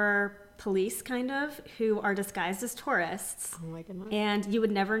undercover police, kind of, who are disguised as tourists. Oh my goodness. And you would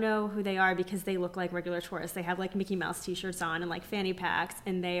never know who they are because they look like regular tourists. They have like Mickey Mouse t-shirts on and like fanny packs,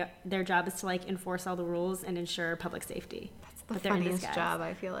 and their job is to like enforce all the rules and ensure public safety. That's the funniest job,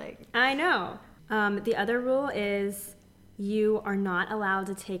 I feel like. I know. The other rule is you are not allowed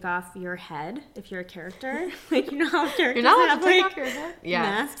to take off your head if you're a character. Like, how characters You're not allowed have to take like off your head? Yeah.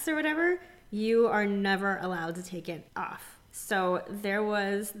 masks or whatever. You are never allowed to take it off. So there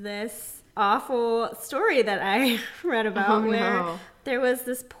was this awful story that I read about where there was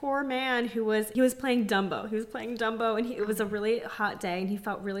this poor man who was playing Dumbo. He was playing Dumbo, and it was a really hot day, and he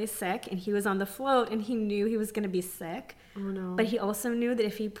felt really sick, and he was on the float, and he knew he was going to be sick. Oh no. But he also knew that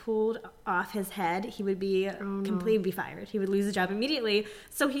if he pulled off his head, he would be completely be fired. He would lose his job immediately.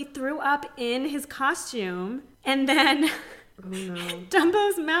 So he threw up in his costume, and then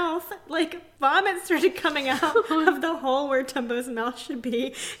Dumbo's mouth, like, vomit started coming out of the hole where Dumbo's mouth should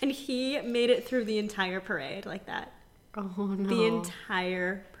be, and he made it through the entire parade like that. Oh no. The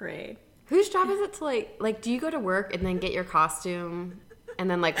entire parade. Whose job is it to like do you go to work and then get your costume and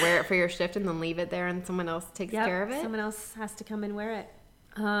then like wear it for your shift and then leave it there and someone else takes care of it? Someone else has to come and wear it.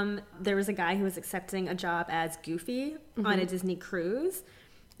 There was a guy who was accepting a job as Goofy on a Disney cruise,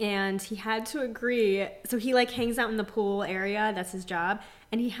 and he had to agree. So he like hangs out in the pool area. That's his job.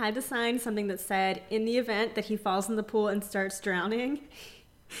 And he had to sign something that said, in the event that he falls in the pool and starts drowning,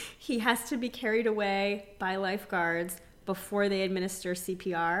 he has to be carried away by lifeguards before they administer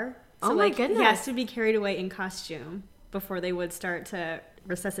CPR. So, oh my goodness. He has to be carried away in costume before they would start to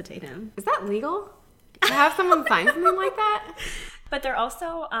resuscitate him. Is that legal? To have someone sign something like that? But they're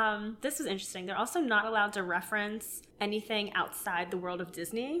also, this was interesting, they're also not allowed to reference anything outside the world of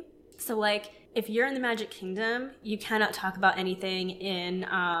Disney. So, like, if you're in the Magic Kingdom, you cannot talk about anything in,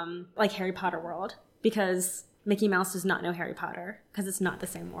 like, Harry Potter world. Because Mickey Mouse does not know Harry Potter. Because it's not the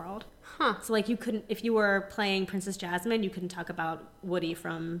same world. Huh. So, like, you couldn't, if you were playing Princess Jasmine, you couldn't talk about Woody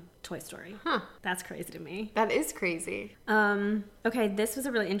from Toy Story. Huh. That's crazy to me. That is crazy. Okay, this was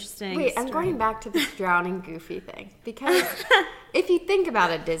a really interesting Wait, story. I'm going back to this drowning Goofy thing. Because if you think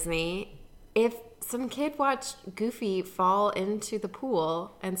about it, Disney, if some kid watched Goofy fall into the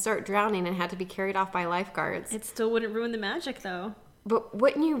pool and start drowning and had to be carried off by lifeguards. It still wouldn't ruin the magic, though. But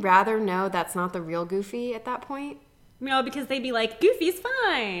wouldn't you rather know that's not the real Goofy at that point? You know, because they'd be like, Goofy's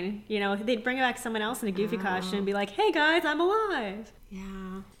fine. You know, they'd bring back someone else in a Goofy costume and be like, hey guys, I'm alive.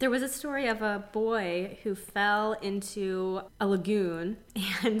 Yeah. There was a story of a boy who fell into a lagoon,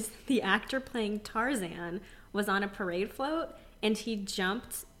 and the actor playing Tarzan was on a parade float, and he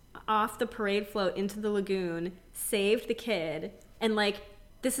jumped off the parade float into the lagoon, saved the kid, and like,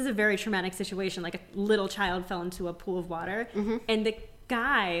 this is a very traumatic situation. Like, a little child fell into a pool of water, and the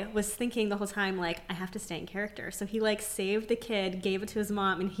guy was thinking the whole time, like, I have to stay in character. So he, like, saved the kid, gave it to his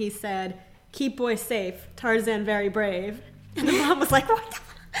mom, and he said, keep boy safe, Tarzan very brave. And the mom was like, what the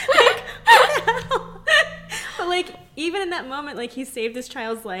hell? But, like, even in that moment, like, he saved this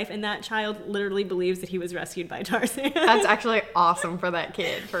child's life, and that child literally believes that he was rescued by Tarzan. That's actually awesome for that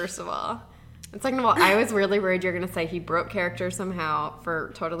kid, first of all. And second of all, I was really worried you're going to say he broke character somehow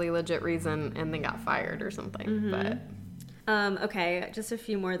for totally legit reason and then got fired or something. But Okay, just a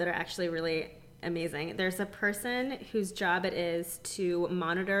few more that are actually really amazing. There's a person whose job it is to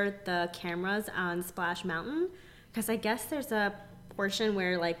monitor the cameras on Splash Mountain, because I guess there's a portion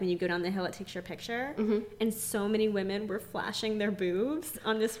where, like, when you go down the hill, it takes your picture, and so many women were flashing their boobs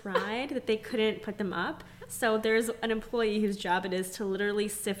on this ride that they couldn't put them up. So there's an employee whose job it is to literally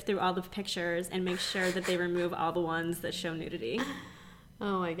sift through all the pictures and make sure that they remove all the ones that show nudity.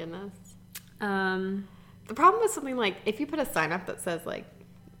 oh my goodness. Um, The problem with something like, if you put a sign up that says, like,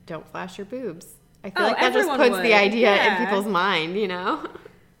 don't flash your boobs, I feel Oh, like that just everyone puts would. the idea Yeah. in people's mind, you know?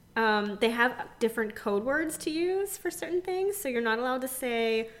 They have different code words to use for certain things, so you're not allowed to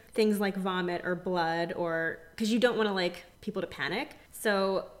say things like vomit or blood, or because you don't want to, like, people to panic.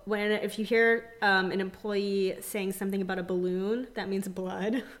 So if you hear an employee saying something about a balloon, that means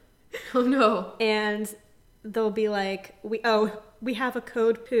blood. Oh no. And they'll be like, we have a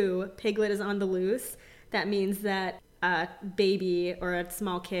code poo, Piglet is on the loose. That means that a baby or a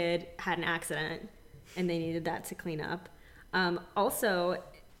small kid had an accident and they needed that to clean up. Also,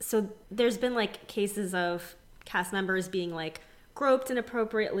 so there's been, like, cases of cast members being, like, groped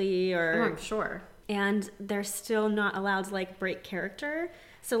inappropriately, or I'm sure. and they're still not allowed to, like, break character.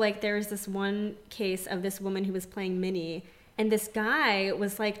 So, like, there was this one case of this woman who was playing Minnie, and this guy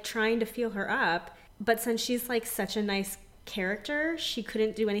was, like, trying to feel her up, but since she's, like, such a nice character, she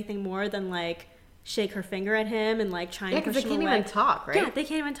couldn't do anything more than, like, shake her finger at him and, like, try and Yeah, because push they him can't away. even talk, right? Yeah, they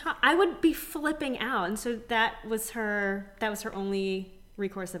can't even talk. I would be flipping out, and so that was her only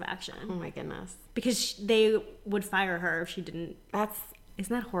recourse of action, Oh my goodness. because they would fire her if she didn't. That's,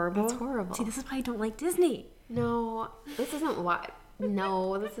 Isn't that horrible? That's horrible. See, this is why I don't like Disney. no, this isn't why.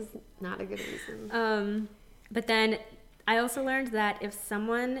 No, this is not a good reason. But then I also learned that if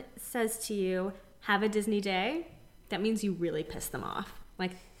someone says to you, have a Disney day, that means you really piss them off.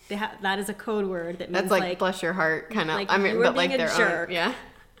 Like, that is a code word that means, That's like bless your heart, kind of. like, I mean, you were but like being a their jerk. own. Yeah.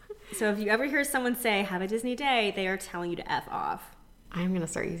 So if you ever hear someone say, have a Disney day, they are telling you to F off. I'm gonna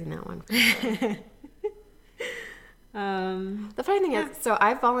start using that one. The funny thing is, so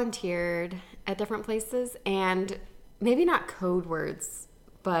I've volunteered at different places, and maybe not code words,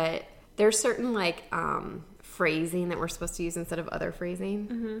 but there's certain, like, phrasing that we're supposed to use instead of other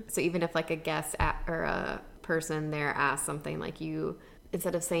phrasing. So even if, like, a guest or a person there asks something, like, you,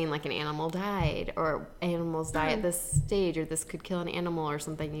 instead of saying, like, an animal died or animals die at this stage or this could kill an animal or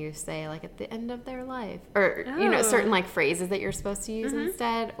something, you say, like, at the end of their life, or you know, certain, like, phrases that you're supposed to use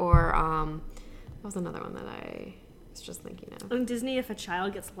instead. Or what was another one that I was just thinking of? In Disney, if a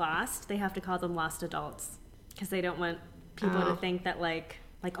child gets lost, they have to call them lost adults, because they don't want people to think that, like,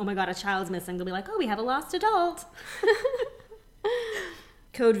 oh my god, a child's missing. They'll be like, oh, we have a lost adult.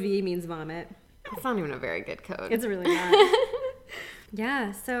 Code V means vomit. It's not even a very good code. It's really not.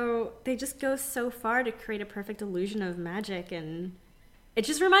 Yeah, so they just go so far to create a perfect illusion of magic, and it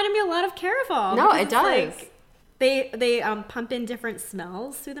just reminded me a lot of Caraval. No, because it it's does. like they pump in different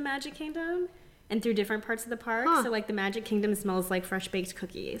smells through the Magic Kingdom and through different parts of the park. Huh. So, like, the Magic Kingdom smells like fresh baked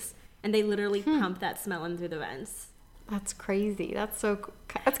cookies, and they literally pump that smell in through the vents. That's crazy. That's so.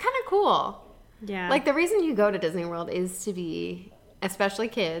 That's kind of cool. Yeah, Like, the reason you go to Disney World is to be especially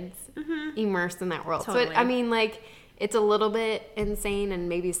kids, immersed in that world. Totally. So, I mean, like, it's a little bit insane, and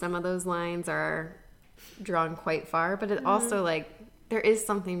maybe some of those lines are drawn quite far, but it also, like, there is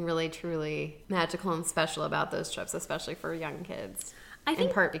something really, truly magical and special about those trips, especially for young kids. I think,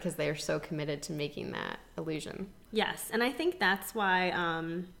 in part because they are so committed to making that illusion. Yes, and I think that's why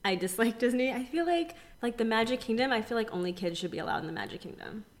I dislike Disney. I feel like the Magic Kingdom, I feel like only kids should be allowed in the Magic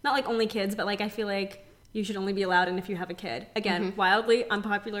Kingdom. Not like only kids, but like I feel like you should only be allowed in if you have a kid. Again, wildly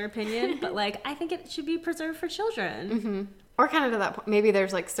unpopular opinion, but like I think it should be preserved for children. Or kind of to that point, maybe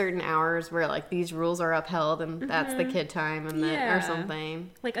there's like certain hours where like these rules are upheld and that's the kid time and or something.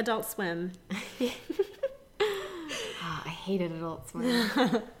 Like Adult Swim. I hated Adult Swim.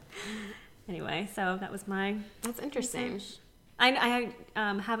 Anyway, so that was my... That's interesting. research. I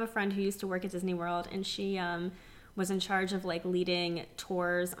have a friend who used to work at Disney World, and she was in charge of like leading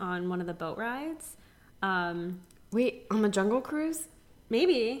tours on one of the boat rides. Wait, on the Jungle Cruise?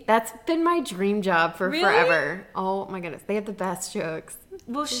 Maybe. That's been my dream job for Really? forever. Oh my goodness, they have the best jokes.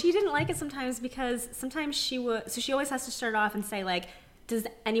 Well, she didn't like it sometimes because sometimes she would... So she always has to start off and say like, does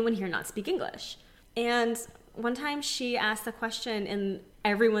anyone here not speak English? And one time she asked the question and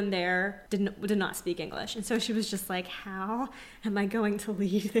everyone there did not speak English. And so she was just like, how am I going to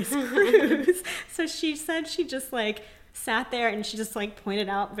lead this cruise? So she said she just like sat there and she just like pointed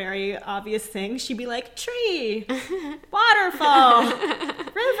out very obvious things. She'd be like, tree, waterfall,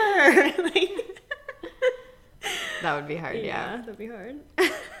 river. Like, That would be hard, yeah, that'd be hard.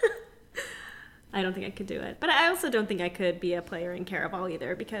 I don't think I could do it. But I also don't think I could be a player in Caraval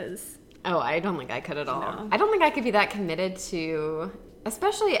either because... Oh, I don't think I could at all. No. I don't think I could be that committed to,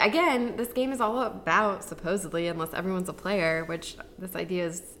 especially, again, this game is all about, supposedly, unless everyone's a player, which this idea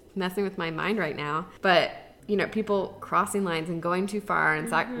is messing with my mind right now. But, you know, people crossing lines and going too far. And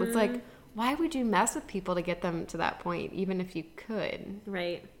it's like, why would you mess with people to get them to that point, even if you could?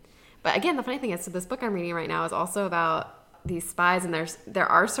 Right. But again, the funny thing is, so this book I'm reading right now is also about these spies, and there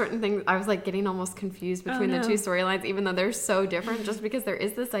are certain things I was like getting almost confused between the two storylines, even though they're so different, just because there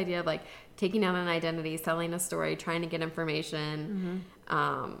is this idea of like taking down an identity, selling a story, trying to get information,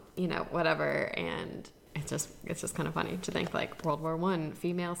 you know, whatever. And it's just kind of funny to think like World War I,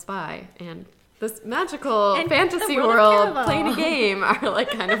 female spy, and this magical And fantasy the world of world Caraval. playing a game are like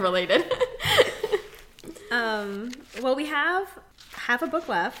kind of related. Well, we have half a book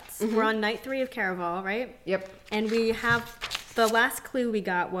left. We're on night 3 of Caraval, right? Yep. And we have the last clue we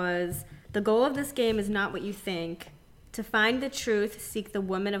got was the goal of this game is not what you think. To find the truth, seek the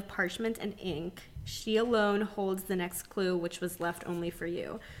woman of parchment and ink. She alone holds the next clue, which was left only for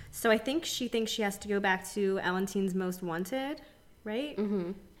you. So I think she thinks she has to go back to Alantine's Most Wanted, right?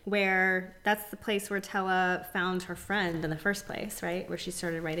 Mm-hmm. Where that's the place where Tella found her friend in the first place, right? Where she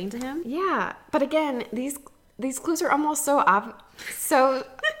started writing to him. Yeah, but again, these clues are almost so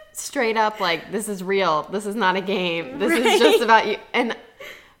straight up like, this is real. This is not a game. This is just about you. And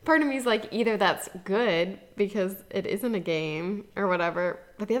part of me is like, either that's good because it isn't a game or whatever.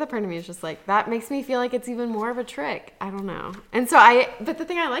 But the other part of me is just like, that makes me feel like it's even more of a trick. I don't know. And so but the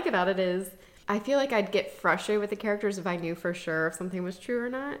thing I like about it is I feel like I'd get frustrated with the characters if I knew for sure if something was true or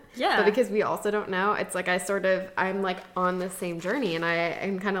not. Yeah. But because we also don't know, it's like I'm like on the same journey, and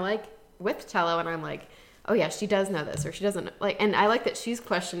I'm kind of like with Tello, and I'm like, oh yeah, she does know this, or she doesn't. Like, and I like that she's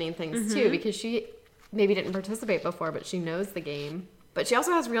questioning things too, because she maybe didn't participate before, but she knows the game. But she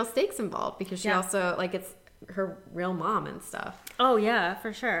also has real stakes involved because she also like it's her real mom and stuff. Oh yeah,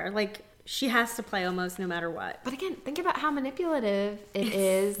 for sure. Like she has to play almost no matter what. But again, think about how manipulative it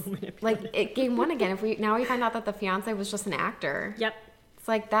is. Like game 1 again. If we find out that the fiance was just an actor. Yep. It's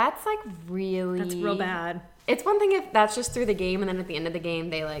like that's like really. That's real bad. It's one thing if that's just through the game, and then at the end of the game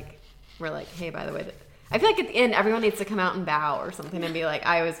they were like, hey, by the way. I feel like at the end, everyone needs to come out and bow or something and be like,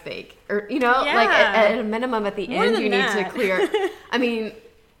 I was fake. Or, you know, like at a minimum at the end, you need to clear. I mean,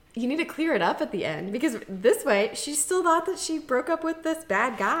 you need to clear it up at the end, because this way, she still thought that she broke up with this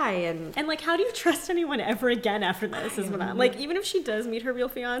bad guy. And like, how do you trust anyone ever again after this is what I'm like. Even if she does meet her real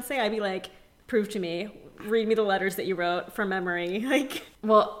fiance, I'd be like, prove to me. Read me the letters that you wrote from memory. Like,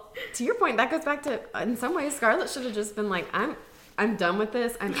 well, to your point, that goes back to, in some ways, Scarlett should have just been like, I'm done with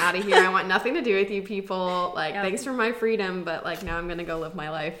this. I'm out of here. I want nothing to do with you people. Like, thanks for my freedom, but like now I'm going to go live my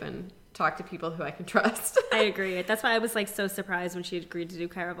life and talk to people who I can trust. I agree. That's why I was like so surprised when she agreed to do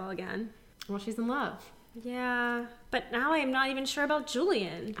Caraval again. Well, she's in love. Yeah, but now I'm not even sure about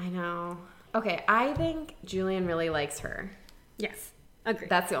Julian. I know. Okay, I think Julian really likes her. Yes, agree.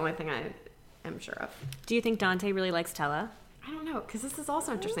 That's the only thing I am sure of. Do you think Dante really likes Tella? I don't know, because this is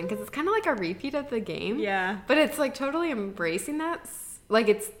also interesting, because it's kind of like a repeat of the game. Yeah. But it's like totally embracing that. Like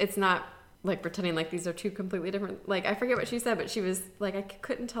it's not like pretending like these are two completely different, like I forget what she said, but she was like, I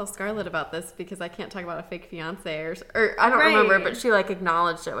couldn't tell Scarlett about this because I can't talk about a fake fiance or I don't remember, but she like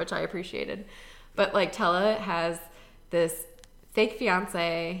acknowledged it, which I appreciated. But like Tella has this fake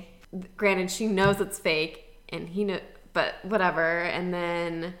fiance, granted she knows it's fake and he know, but whatever. And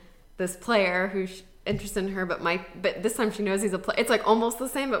then this player who's interested in her, but this time she knows he's a player. It's like almost the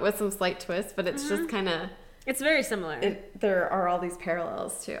same, but with some slight twists, but it's just kind of, it's very similar. There are all these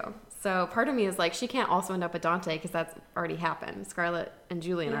parallels too. So part of me is like, she can't also end up with Dante because that's already happened. Scarlett and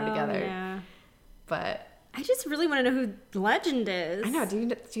Julian are together. Yeah. But I just really want to know who Legend is. I know. Who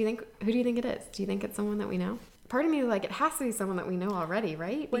do you think it is? Do you think it's someone that we know? Part of me is like, it has to be someone that we know already,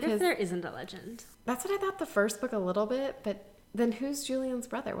 right? What if there isn't a Legend? That's what I thought the first book a little bit, but then who's Julian's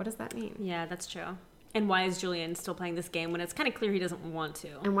brother? What does that mean? Yeah, that's true. And why is Julian still playing this game when it's kind of clear he doesn't want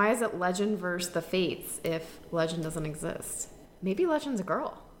to? And why is it Legend versus the Fates if Legend doesn't exist? Maybe Legend's a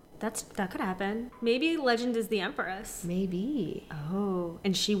girl. That could happen. Maybe Legend is the Empress. Maybe. Oh,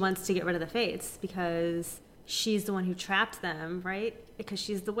 and she wants to get rid of the Fates because she's the one who trapped them, right? Because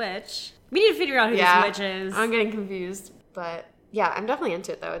she's the witch. We need to figure out who this witch is. I'm getting confused. But yeah, I'm definitely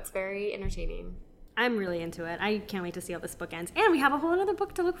into it though. It's very entertaining. I'm really into it. I can't wait to see how this book ends. And we have a whole other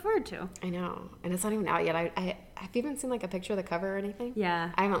book to look forward to. I know. And it's not even out yet. I have you even seen like a picture of the cover or anything? Yeah.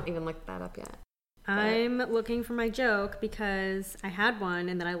 I haven't even looked that up yet. I'm looking for my joke because I had one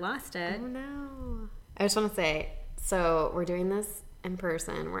and then I lost it. Oh no. I just want to say, so we're doing this in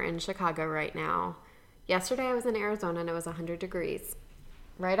person. We're in Chicago right now. Yesterday I was in Arizona and it was 100 degrees.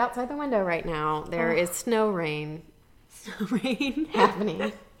 Right outside the window right now, there is snow rain. Snow rain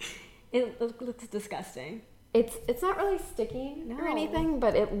happening. It looks disgusting. It's not really sticking or anything,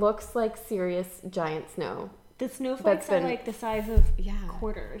 but it looks like serious giant snow. The snowflakes are like the size of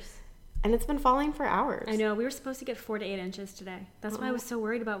quarters. And it's been falling for hours. I know. We were supposed to get 4 to 8 inches today. That's why I was so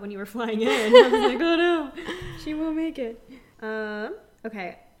worried about when you were flying in. I was like, oh no, she won't make it.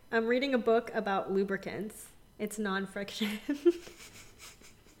 Okay. I'm reading a book about lubricants. It's non-friction.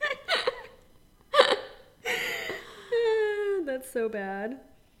 That's so bad.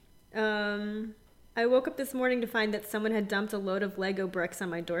 I woke up this morning to find that someone had dumped a load of Lego bricks on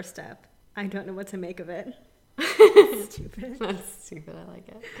my doorstep. I don't know what to make of it. Stupid. That's stupid. I like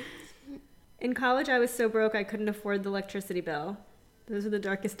it. In college, I was so broke I couldn't afford the electricity bill. Those are the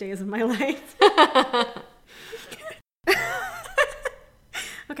darkest days of my life.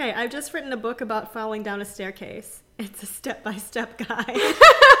 Okay, I've just written a book about falling down a staircase. It's a step-by-step guide.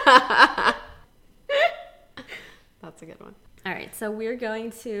 That's a good one. All right, so we're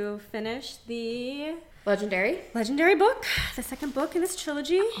going to finish the Legendary book, the second book in this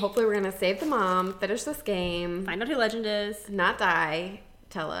trilogy. Hopefully we're going to save the mom, finish this game. Find out who Legend is. Not die.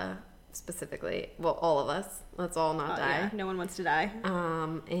 Tella, specifically. Well, all of us. Let's all not die. Yeah, no one wants to die.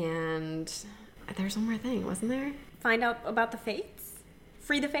 And there's one more thing, wasn't there? Find out about the Fates.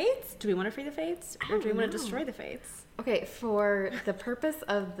 Free the Fates? Do we want to free the Fates? Or do we want to destroy the Fates? Okay, for the purpose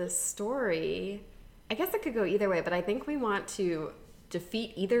of the story, I guess it could go either way, but I think we want to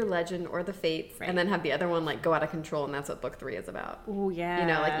defeat either Legend or the Fates, and then have the other one like go out of control, and that's what book 3 is about. Oh yeah. You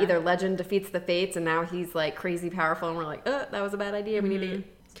know, like either Legend defeats the Fates and now he's like crazy powerful and we're like, oh, that was a bad idea. We need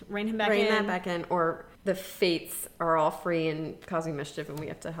to rein him back rein that back in. Or the Fates are all free and causing mischief and we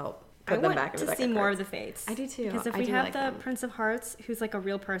have to help put them back into the I want to see more of the Fates. I do too. Because if we have the Prince of Hearts, who's like a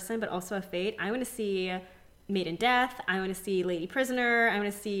real person but also a Fate, I want to see Maiden Death. I want to see Lady Prisoner. I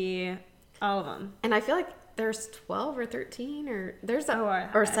want to see all of them. And I feel like there's 12 or 13 or there's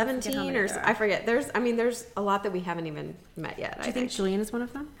or 17 or I forget. There's a lot that we haven't even met yet. Do you think Julian is one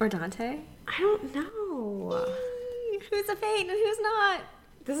of them? Or Dante? I don't know. Who's a Fate and who's not?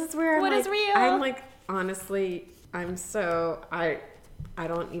 This is where what is real? I'm like, honestly, I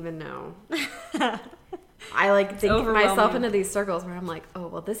don't even know. I like think myself into these circles where I'm like, oh,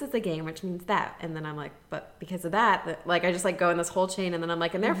 well, this is a game, which means that. And then I'm like, but because of that, like, I just like go in this whole chain and then I'm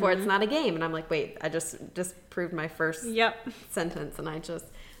like, and therefore it's not a game. And I'm like, wait, I just proved my first sentence. And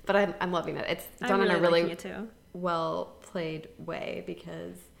but I'm loving it. It's done in a really well played way,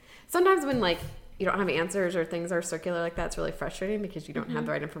 because sometimes when like you don't have answers or things are circular like that, it's really frustrating because you don't have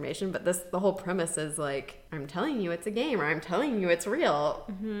the right information. But the whole premise is like, I'm telling you it's a game, or I'm telling you it's real.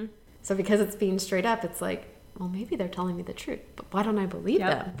 So because it's being straight up, it's like, well, maybe they're telling me the truth, but why don't I believe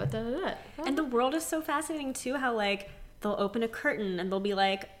them? But And the world is so fascinating too, how like they'll open a curtain and there'll be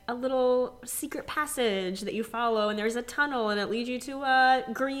like a little secret passage that you follow, and there's a tunnel and it leads you to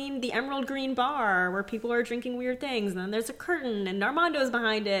the emerald green bar where people are drinking weird things, and then there's a curtain and Armando's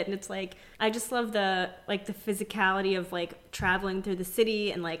behind it, and it's like, I just love the physicality of like traveling through the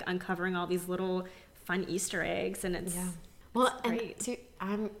city and like uncovering all these little fun Easter eggs, and it's well, and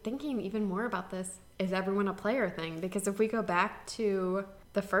I'm thinking even more about this. Is everyone a player thing? Because if we go back to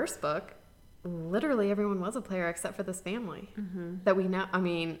the first book, literally everyone was a player except for this family that we know. I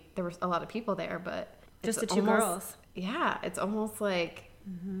mean, there were a lot of people there, but Just the it's two almost- girls. Yeah, it's almost like...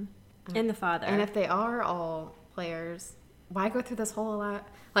 And the father. And if they are all players, why go through this whole lot?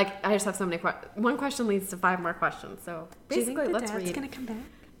 Like, I just have so many one question leads to 5 more questions. So Do you basically, think the let's dad's read. gonna come back?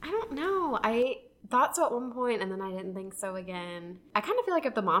 I don't know. I thought so at one point, and then I didn't think so again. I kind of feel like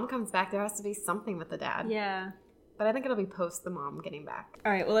if the mom comes back, there has to be something with the dad. Yeah. But I think it'll be post the mom getting back.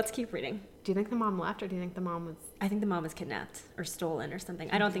 All right, well, let's keep reading. Do you think the mom left, or do you think the mom was... I think the mom was kidnapped or stolen or something.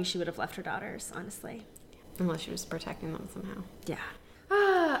 I don't think she would have left her daughters, honestly. Unless she was protecting them somehow. Yeah.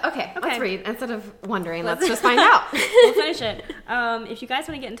 Okay, let's Okay. read. Instead of wondering, let's just find out. We'll finish it. If you guys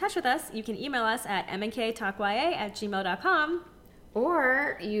want to get in touch with us, you can email us at mnktalkya@gmail.com.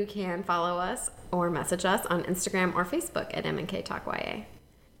 Or you can follow us or message us on Instagram or Facebook at MNK Talk YA.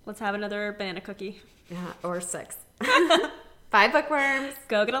 Let's have another banana cookie. Yeah, or 6. 5 bookworms.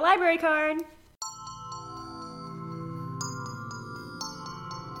 Go get a library card.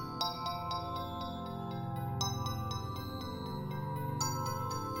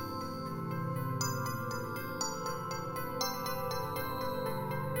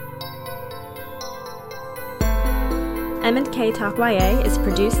 M&K Talk YA is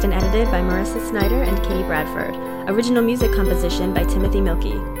produced and edited by Marissa Snyder and Katie Bradford. Original music composition by Timothy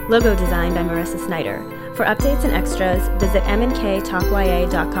Milkey. Logo design by Marissa Snyder. For updates and extras, visit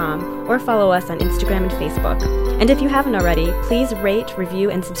mnktalkya.com or follow us on Instagram and Facebook. And if you haven't already, please rate, review,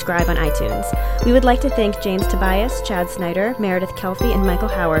 and subscribe on iTunes. We would like to thank James Tobias, Chad Snyder, Meredith Kelfie, and Michael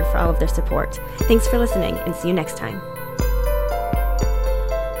Howard for all of their support. Thanks for listening, and see you next time.